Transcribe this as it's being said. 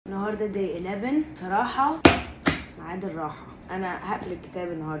النهارده داي 11 صراحه ميعاد الراحه. انا هقفل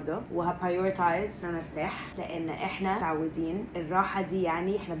الكتاب النهارده وهبريورتايز ان انا ارتاح، لان احنا متعودين الراحه دي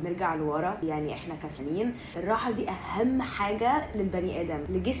يعني احنا بنرجع لورا، يعني احنا كسلانين. الراحه دي اهم حاجه للبني ادم،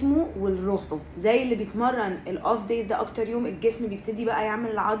 لجسمه ولروحه. زي اللي بيتمرن الاوف دايز ده اكتر يوم الجسم بيبتدي بقى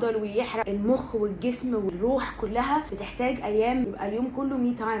يعمل العضل ويحرق، المخ والجسم والروح كلها بتحتاج ايام يبقى اليوم كله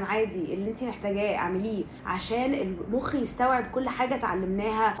مي تايم عادي. اللي انت محتاجاه اعمليه عشان المخ يستوعب كل حاجه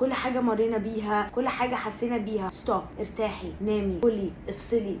اتعلمناها، كل حاجه مرينا بيها، كل حاجه حسينا بيها. ستوب، ارتاحي، نامي، كلي،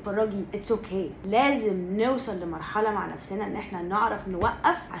 افصلي، اتفرجي، اتس اوكي. لازم نوصل لمرحله مع نفسنا ان احنا نعرف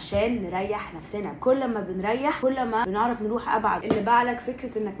نوقف عشان نريح نفسنا. كل ما بنريح كل ما بنعرف نروح ابعد. اللي باعلك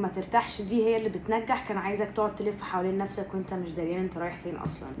فكره انك ما ترتاحش دي هي اللي بتنجح. كان عايزك تقعد تلف حوالين نفسك وانت مش داريان انت رايح فين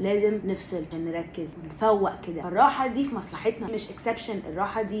اصلا. لازم نفصل عشان نركز ونفوق كده. الراحه دي في مصلحتنا مش اكسبشن،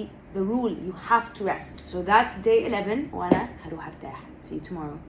 الراحه دي the rule. You have to rest. So that's day 11 وانا هروح ارتاح. See you tomorrow.